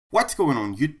What's going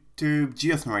on YouTube?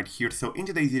 Unc0ver right here. So in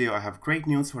today's video I have great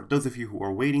news for those of you who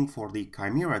are waiting for the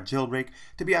Chimera jailbreak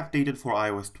to be updated for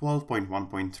iOS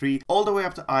 12.1.3 all the way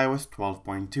up to iOS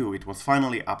 12.2. It was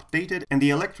finally updated and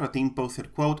the Electra team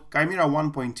posted, quote, Chimera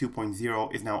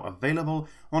 1.2.0 is now available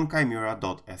on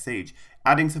chimera.sh,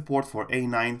 adding support for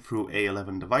A9 through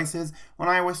A11 devices on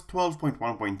iOS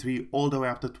 12.1.3 all the way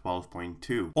up to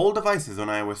 12.2. All devices on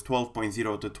iOS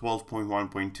 12.0 to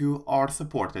 12.1.2 are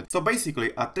supported. So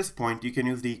basically at this point you can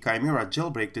use the Chimera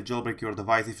jailbreak to jailbreak your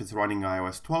device if it's running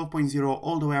iOS 12.0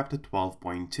 all the way up to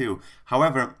 12.2.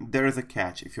 However, there is a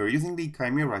catch. If you're using the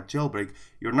Chimera jailbreak,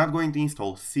 you're not going to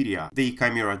install Cydia. The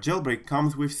Chimera jailbreak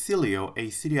comes with Sileo, a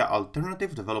Cydia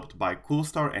alternative developed by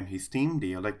Coolstar and his team,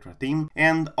 the Electra Team,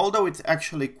 and although it's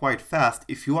actually quite fast,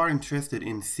 if you are interested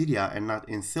in Cydia and not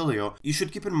in Sileo, you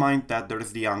should keep in mind that there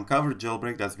is the Unc0ver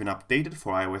jailbreak that's been updated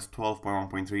for iOS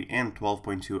 12.1.3 and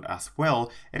 12.2 as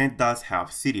well, and it does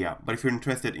have Cydia. But if you're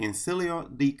interested in Sileo,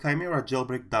 the Chimera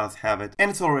jailbreak does have it,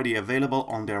 and it's already available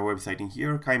on their website in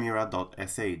here,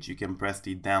 chimera.sh. You can press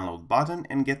the download button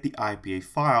and get the IPA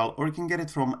file, or you can get it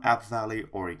from App Valley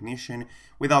or Ignition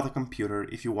without a computer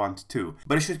if you want to.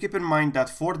 But you should keep in mind that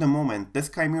for the moment, this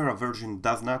Chimera version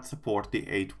does not support the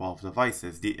A12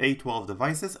 devices. The A12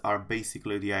 devices are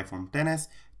basically the iPhone XS,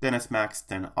 XS Max,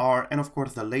 XR, and of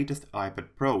course the latest iPad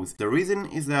Pros. The reason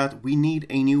is that we need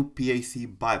a new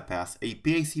PAC bypass. A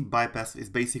PAC bypass is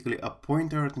basically a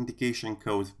pointer authentication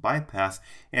codes bypass,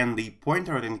 and the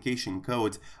pointer authentication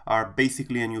codes are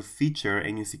basically a new feature,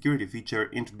 a new security feature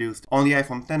introduced on the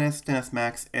iPhone XS, XS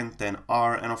Max, and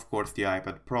XR, and of course the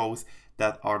iPad Pros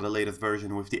that are the latest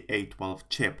version with the A12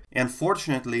 chip. And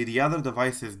fortunately, the other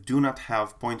devices do not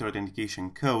have pointer authentication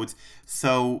codes,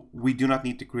 so we do not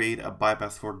need to create a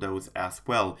bypass for those as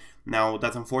well. Now,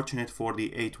 that's unfortunate for the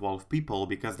A12 people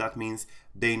because that means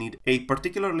they need a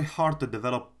particularly hard to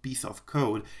develop piece of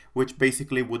code which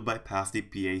basically would bypass the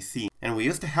PAC. And we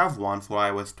used to have one for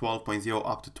iOS 12.0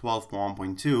 up to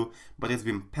 12.1.2, but it's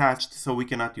been patched, so we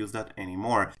cannot use that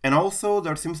anymore. And also,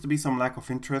 there seems to be some lack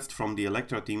of interest from the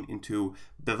Electra team into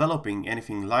developing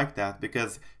anything like that,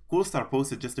 because Coolstar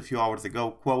posted just a few hours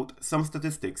ago, quote, some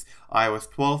statistics, iOS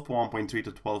 12.1.3 to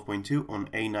 12.2 on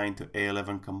A9 to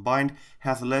A11 combined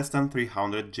has less than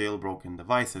 300 jailbroken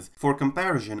devices. For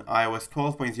comparison, iOS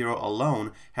 12.0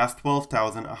 alone has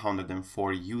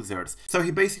 12,104 users. So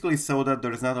he basically saw that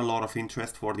there is not a lot of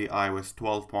interest for the iOS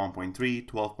 12.1.3,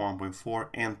 12.1.4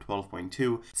 and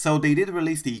 12.2. So they did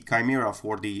release the Chimera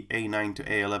for the A9 to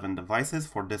A11 devices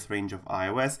for this range of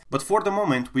iOS, but for the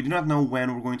moment we do not know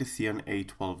when we're going to see an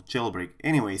A12 jailbreak.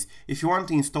 Anyways, if you want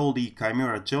to install the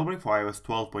Chimera jailbreak for iOS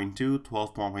 12.2,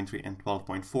 12.1.3 and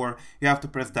 12.4, you have to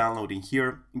press download in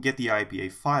here, get the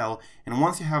IPA file, and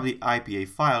once you have the IPA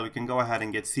file, you can go ahead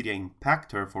and get Cydia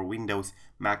Impactor for Windows,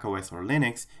 macOS or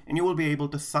Linux, and you will be able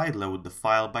to sideload the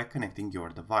file by connecting your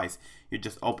device. You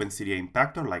just open Cydia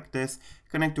Impactor like this,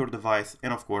 connect your device,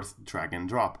 and of course drag and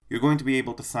drop. You're going to be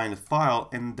able to sign the file,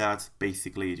 and that's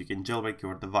basically it. You can jailbreak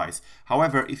your device.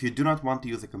 However, if you do not want to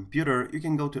use a computer, you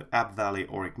can go to App Valley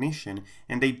or Ignition,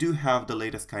 and they do have the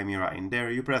latest Chimera in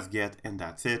there. You press get and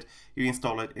that's it. You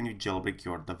install it and you jailbreak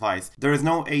your device. There is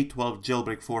no A12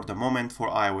 jailbreak for the moment for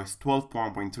iOS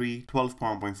 12.1.3,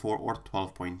 12.1.4 or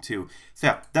 12.2. So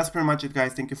yeah, that's pretty much it,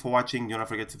 guys. Thank you for watching. Do not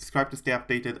forget to subscribe to stay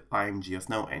updated. I'm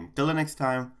Unc0ver, and till the next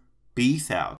time, peace out.